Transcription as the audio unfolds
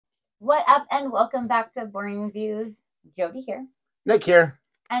What up, and welcome back to Boring Reviews. Jodi here. Nick here.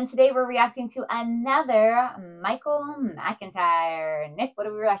 And today we're reacting to another Michael McIntyre. Nick, what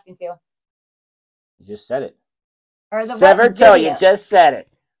are we reacting to? You just said it. Or the Severtel, you just said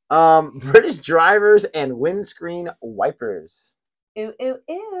it. British drivers and windscreen wipers. Ooh, ooh,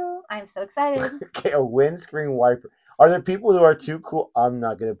 ooh. I'm so excited. Okay, a windscreen wiper. Are there people who are too cool? I'm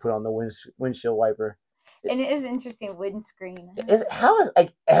not going to put on the windshield wiper. And it is interesting, windscreen. How is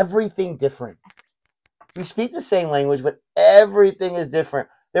like everything different? We speak the same language, but everything is different.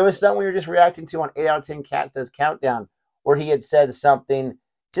 There was something we were just reacting to on 8 out of 10 Cats Does Countdown, where he had said something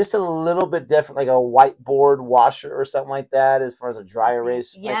just a little bit different, like a whiteboard washer or something like that, as far as a dry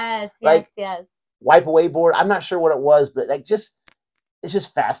erase. Yes, yes. Wipe away board. I'm not sure what it was, but it just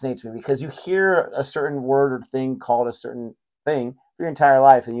fascinates me because you hear a certain word or thing called a certain thing for your entire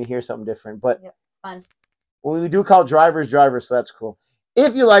life, and you hear something different. But yep, it's fun. Well, we do call drivers, so that's cool.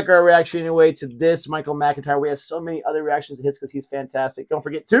 If you like our reaction anyway to this Michael McIntyre, we have so many other reactions to his because he's fantastic. Don't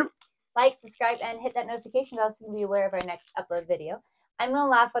forget to like, subscribe, and hit that notification bell so you can be aware of our next upload video. I'm going to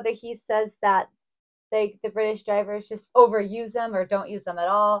laugh whether he says that the British drivers just overuse them or don't use them at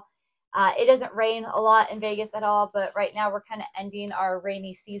all. It doesn't rain a lot in Vegas at all, but right now we're kind of ending our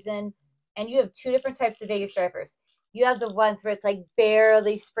rainy season. And you have two different types of Vegas drivers. You have the ones where it's like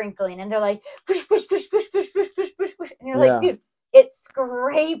barely sprinkling and they're like, push, push, push, push, push, push, push, push, push. And you're like, dude, it's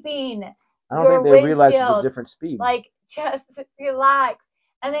scraping. I don't think they realize it's a different speed. Like, just relax.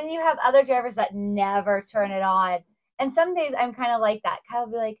 And then you have other drivers that never turn it on. And some days I'm kind of like that. Kyle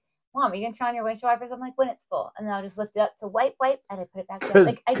will be like, Mom, are you going to turn on your windshield wipers? I'm like, when it's full. And then I'll just lift it up to wipe, and I put it back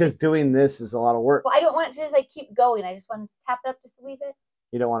down. Because doing this is a lot of work. Well, I don't want it to just like keep going. I just want to tap it up just a wee bit.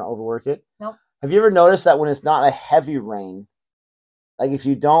 You don't want to overwork it? Nope. Have you ever noticed that when it's not a heavy rain, like if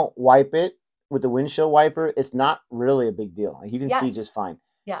you don't wipe it with the windshield wiper, it's not really a big deal. Like you can see just fine.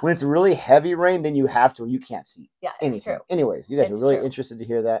 Yeah. When it's really heavy rain, then you have to, or you can't see anything. It's true. Anyways, you guys are really interested to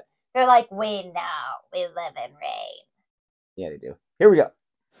hear that. They're like, we know, we live in rain. Yeah, they do. Here we go.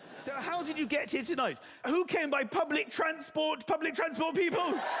 So how did you get here tonight? Who came by public transport people?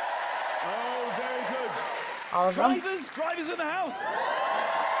 Oh, very good. All of them? Drivers in the house.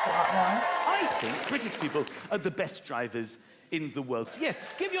 I think British people are the best drivers in the world. Yes,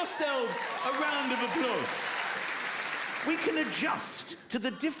 give yourselves a round of applause. We can adjust to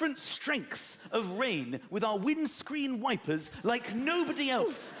the different strengths of rain with our windscreen wipers like nobody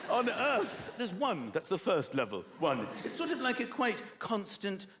else on Earth. There's one, that's the first level, one. It's sort of like a quite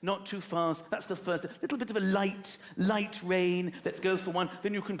constant, not too fast. That's the first, little bit of a light rain. Let's go for one.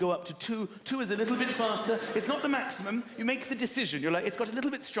 Then you can go up to two. Two is a little bit faster. It's not the maximum. You make the decision. You're like, it's got a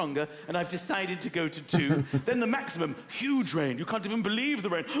little bit stronger, and I've decided to go to two. Then the maximum, huge rain. You can't even believe the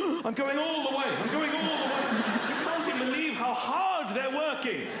rain. I'm going all the way. I'm going all the way. You can't even believe how hard they're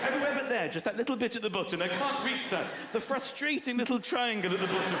working. Everywhere but there, just that little bit at the bottom. I can't reach that. The frustrating little triangle at the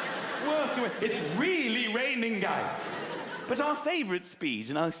bottom. Work away. It's really raining, guys. But our favourite speed,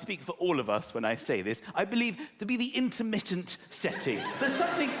 and I'll speak for all of us when I say this, I believe to be the intermittent setting. There's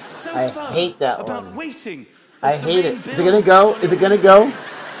something so fun about waiting. I hate it. Is it going to go? Is it going to go?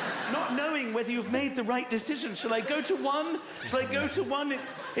 Not knowing whether you've made the right decision. Shall I go to one? Shall I go to one?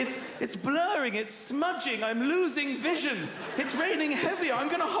 It's blurring, it's smudging, I'm losing vision. It's raining heavier. I'm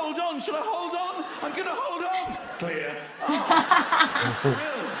going to hold on. Shall I hold on? I'm going to hold on. Clear.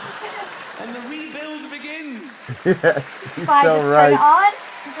 And the rebuild begins. Yes, he's so right. Turn it on,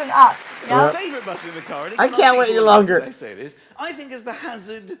 turn it up. My favourite button in the car. I can't wait any longer. I say this. I think is the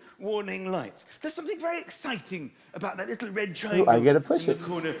hazard warning lights. There's something very exciting about that little red triangle. I gotta push it. In the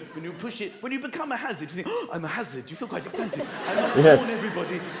corner. When you push it, when you become a hazard, you think, oh, I'm a hazard. You feel quite excited. I must warn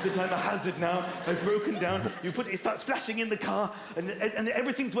everybody that I'm a hazard now. I've broken down. You put it starts flashing in the car, and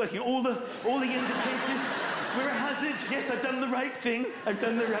everything's working. All the indicators. We're a hazard. Yes, I've done the right thing. I've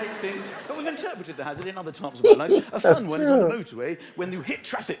done the right thing. But we've interpreted the hazard in other times of my life. A fun one is on the motorway when you hit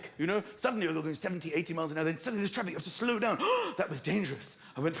traffic, you know. Suddenly you're going 70, 80 miles an hour, then suddenly there's traffic, you have to slow down. That was dangerous.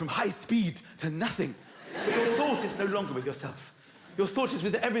 I went from high speed to nothing. But your thought is no longer with yourself. Your thought is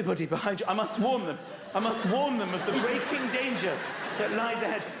with everybody behind you. I must warn them. I must warn them of the braking danger that lies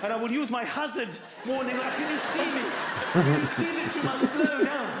ahead. And I will use my hazard warning. Like, can you see me? Can you see that you must slow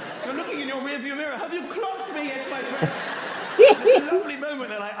down? You're looking in your rearview mirror. Have you clocked me yet, my friend? It's a lovely moment.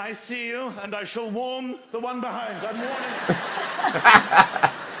 They're like, I see you, and I shall warn the one behind. I'm warning.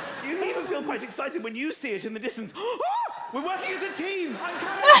 You even feel quite excited when you see it in the distance. Oh, we're working as a team. I'm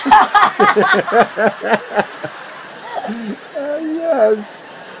coming. Yes.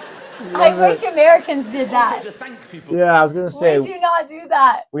 I wish Americans did that. Also to thank people. Yeah, I was going to say. We do not do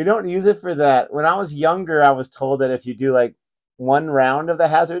that. We don't use it for that. When I was younger, I was told that if you do like one round of the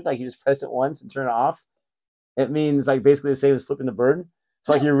hazard, like you just press it once and turn it off, it means like basically the same as flipping the bird.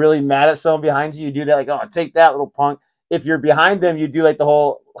 So like you're really mad at someone behind you, you do that like, oh, take that little punk. If you're behind them, you do like the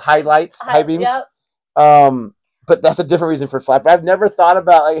whole high beams. Yep. But that's a different reason for flat. But I've never thought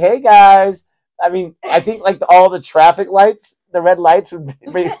about like, hey guys. I mean, I think like all the traffic lights, the red lights,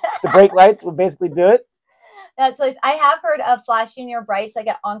 the brake lights would basically do it. That's like, I have heard of flashing your brights like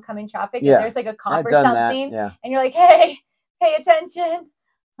at oncoming traffic. Yeah. If there's like a cop I've or done something, that. Yeah. and you're like, hey, pay attention.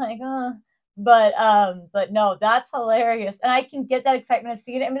 Like, but no, that's hilarious, and I can get that excitement of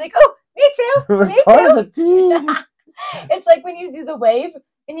seeing it and be like, oh, me too, We're me part too. of a team. It's like when you do the wave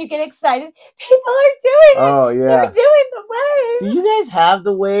and you get excited. People are doing it. Oh yeah, they're doing the wave. Do you guys have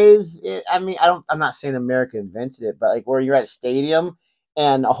the wave? I mean, I'm not saying America invented it, but like where you're at a stadium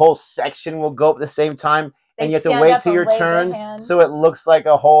and a whole section will go up at the same time, and you have to wait till your turn, so it looks like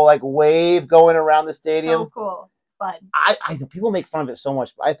a whole like wave going around the stadium. So cool. Fun. I people make fun of it so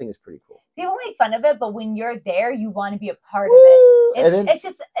much, but I think it's pretty cool. People make fun of it, but when you're there, you want to be a part of it.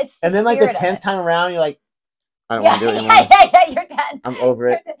 It's and then like the 10th time around, you're like, I don't want to do it anymore. Yeah, you're done. I'm over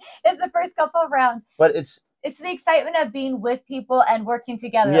it. It's the first couple of rounds. But it's the excitement of being with people and working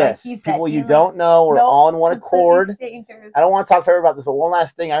together. Yes, like you said, people you don't know. We're all in one accord. Strangers. I don't want to talk forever about this, but one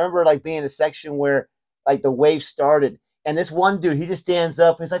last thing. I remember like being in a section where like the wave started, and this one dude, he just stands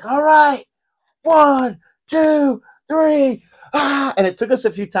up. And he's like, all right, 1, 2, 3. And it took us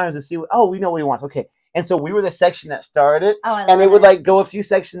a few times to see, we know what he wants. Okay. And so we were the section that started, and it would like go a few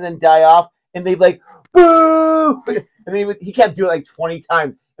sections and die off, and they'd like, boo! And he kept doing it like 20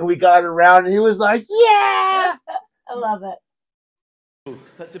 times, and we got around, and he was like, yeah! I love it.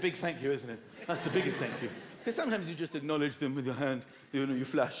 That's a big thank you, isn't it? That's the biggest thank you. Because sometimes you just acknowledge them with your hand, you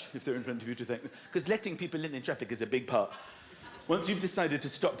flash if they're in front of you to thank them. Because letting people in traffic is a big part. Once you've decided to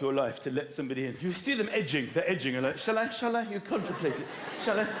stop your life to let somebody in, you see them edging, they're edging, and like, shall I? You contemplate it.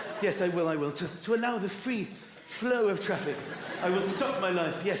 Shall I? Yes, I will. To allow the free flow of traffic, I will stop my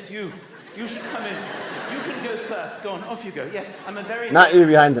life. Yes, you should come in. You can go first. Go on, off you go. Yes, I'm a very... Not you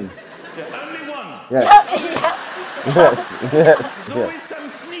behind them. Yeah, only one. Yes. Yes. There's always some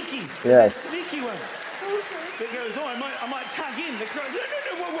sneaky. Yes. Sneaky one. That goes, I might tag in. The crowd, no,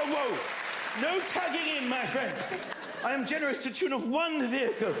 whoa. No tagging in, my friend. I am generous to tune of one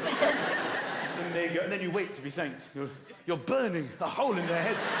vehicle. And there you go. And then you wait to be thanked. You're burning a hole in their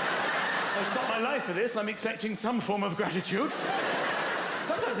head. I stopped my life for this. I'm expecting some form of gratitude.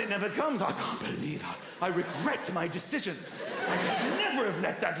 Sometimes it never comes. I can't believe it. I regret my decision. I should never have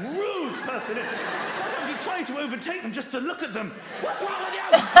let that rude person in. Sometimes you try to overtake them just to look at them. What's wrong with you?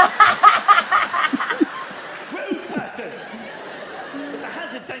 Rude person. But the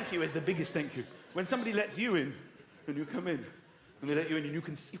hazard thank you is the biggest thank you. When somebody lets you in, and you come in, and they let you in, and you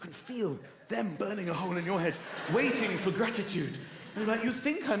can feel them burning a hole in your head, waiting for gratitude. And like, you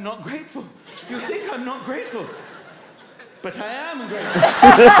think I'm not grateful. You think I'm not grateful. But I am grateful.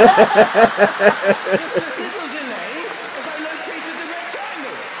 Just a little delay as I located the red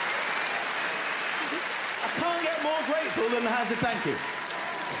triangle. I can't get more grateful than the hazard thank you.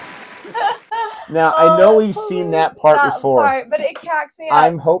 Now, I know we've seen that part before. But it cracks me up.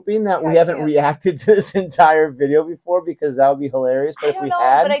 I'm hoping that we haven't reacted to this entire video before, because that would be hilarious. But if we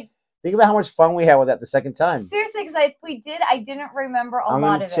had, think about how much fun we had with that the second time. Seriously, because if we did, I didn't remember a lot of it.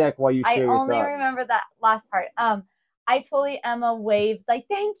 I'm going to check while you share your thoughts. I only remember that last part. I totally Emma waved, like,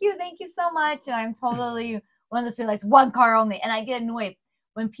 thank you so much. And I'm totally one of those people, like, one car only. And I get annoyed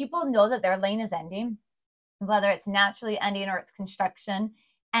when people know that their lane is ending, whether it's naturally ending or it's construction,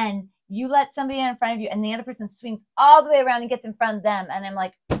 and you let somebody in front of you and the other person swings all the way around and gets in front of them. And I'm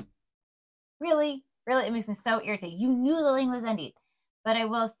like, really? It makes me so irritated. You knew the lane was ending. But I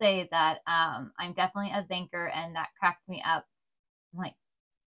will say that I'm definitely a thinker, and that cracked me up. I'm like,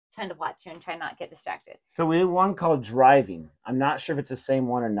 trying to watch you and try not to get distracted. So we had one called driving. I'm not sure if it's the same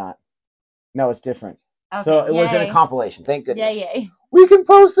one or not. No, it's different. Okay, so it was in a compilation. Thank goodness. Yay. We can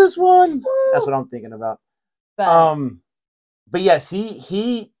post this one. That's what I'm thinking about. But yes,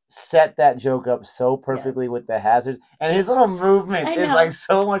 he set that joke up so perfectly with the hazards, and his little movement is like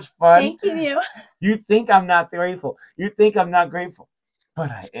so much fun. Thank you. You think I'm not grateful. You think I'm not grateful,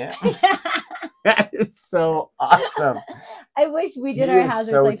 but I am. That is so awesome. I wish we did our hazards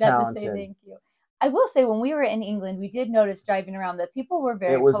so like that to say thank you. I will say, when we were in England, we did notice driving around that people were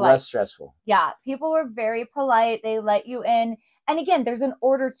very polite. It was less stressful. Yeah, people were very polite. They let you in. And again, there's an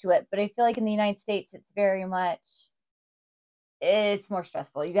order to it. But I feel like in the United States, it's very much, it's more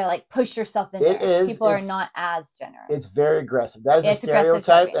stressful. You got to like push yourself in there. It is. People are not as generous. It's very aggressive. That is a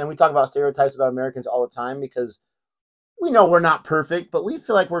stereotype. And we talk about stereotypes about Americans all the time, because we know we're not perfect, but we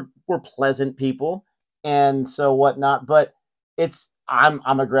feel like we're pleasant people and so whatnot. But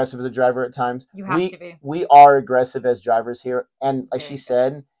I'm aggressive as a driver at times. You have to be. We are aggressive as drivers here, and like Very she good.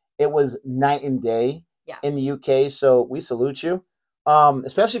 said, it was night and day Yeah. in the UK. So we salute you.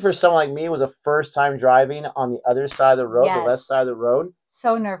 Especially for someone like me, who was a first time driving on the other side of the road, the Yes. left side of the road.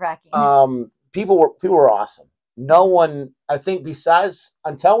 So nerve-wracking. People were awesome. No one, I think, besides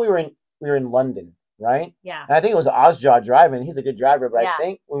until we were in London, right? Yeah. And I think it was Ozjaw driving. He's a good driver, but Yeah. I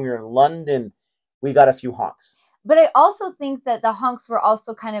think when we were in London, we got a few honks. But I also think that the honks were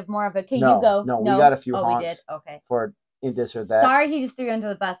also kind of more of a, okay, you go. No, we got a few honks. honks. We did? Okay. For this or that. Sorry he just threw you under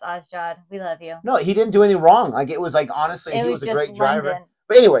the bus, Ozjod. We love you. No, he didn't do anything wrong. Like, it was like, honestly, he was a great driver. London.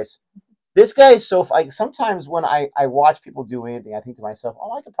 But anyways, this guy is so, like, sometimes when I watch people do anything, I think to myself,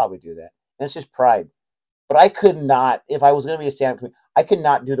 oh, I could probably do that. And it's just pride. But I could not, if I was going to be a stand-up comedian, I could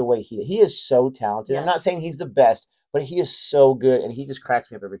not do the way he did. He is so talented. Yes. I'm not saying he's the best, but he is so good, and he just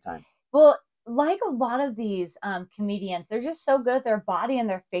cracks me up every time. Well, like a lot of these comedians, they're just so good at their body and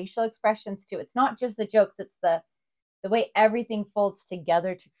their facial expressions too. It's not just the jokes, it's the way everything folds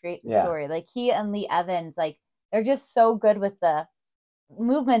together to create the story. Like he and Lee Evans, like they're just so good with the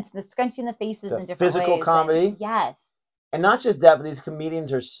movements, the scrunching the faces in different physical ways. Comedy. Yes. And not just that, but these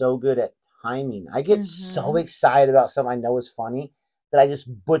comedians are so good at timing. I get so excited about something I know is funny that I just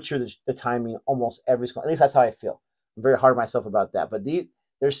butcher the timing almost every single. At least that's how I feel. I'm very hard on myself about that. But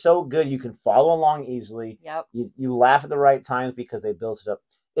they're so good. You can follow along easily. Yep. You laugh at the right times because they built it up.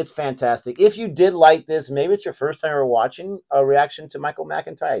 It's fantastic. If you did like this, maybe it's your first time ever watching a reaction to Michael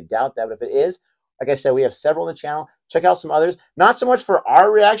McIntyre. I doubt that. But if it is, like I said, we have several on the channel. Check out some others. Not so much for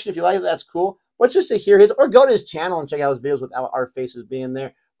our reaction. If you like it, that's cool. But just to hear his, or go to his channel and check out his videos without our faces being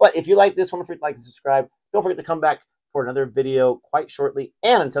there. But if you like this one, don't forget to like and subscribe. Don't forget to come back for another video quite shortly.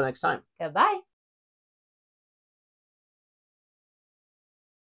 And until next time. Goodbye.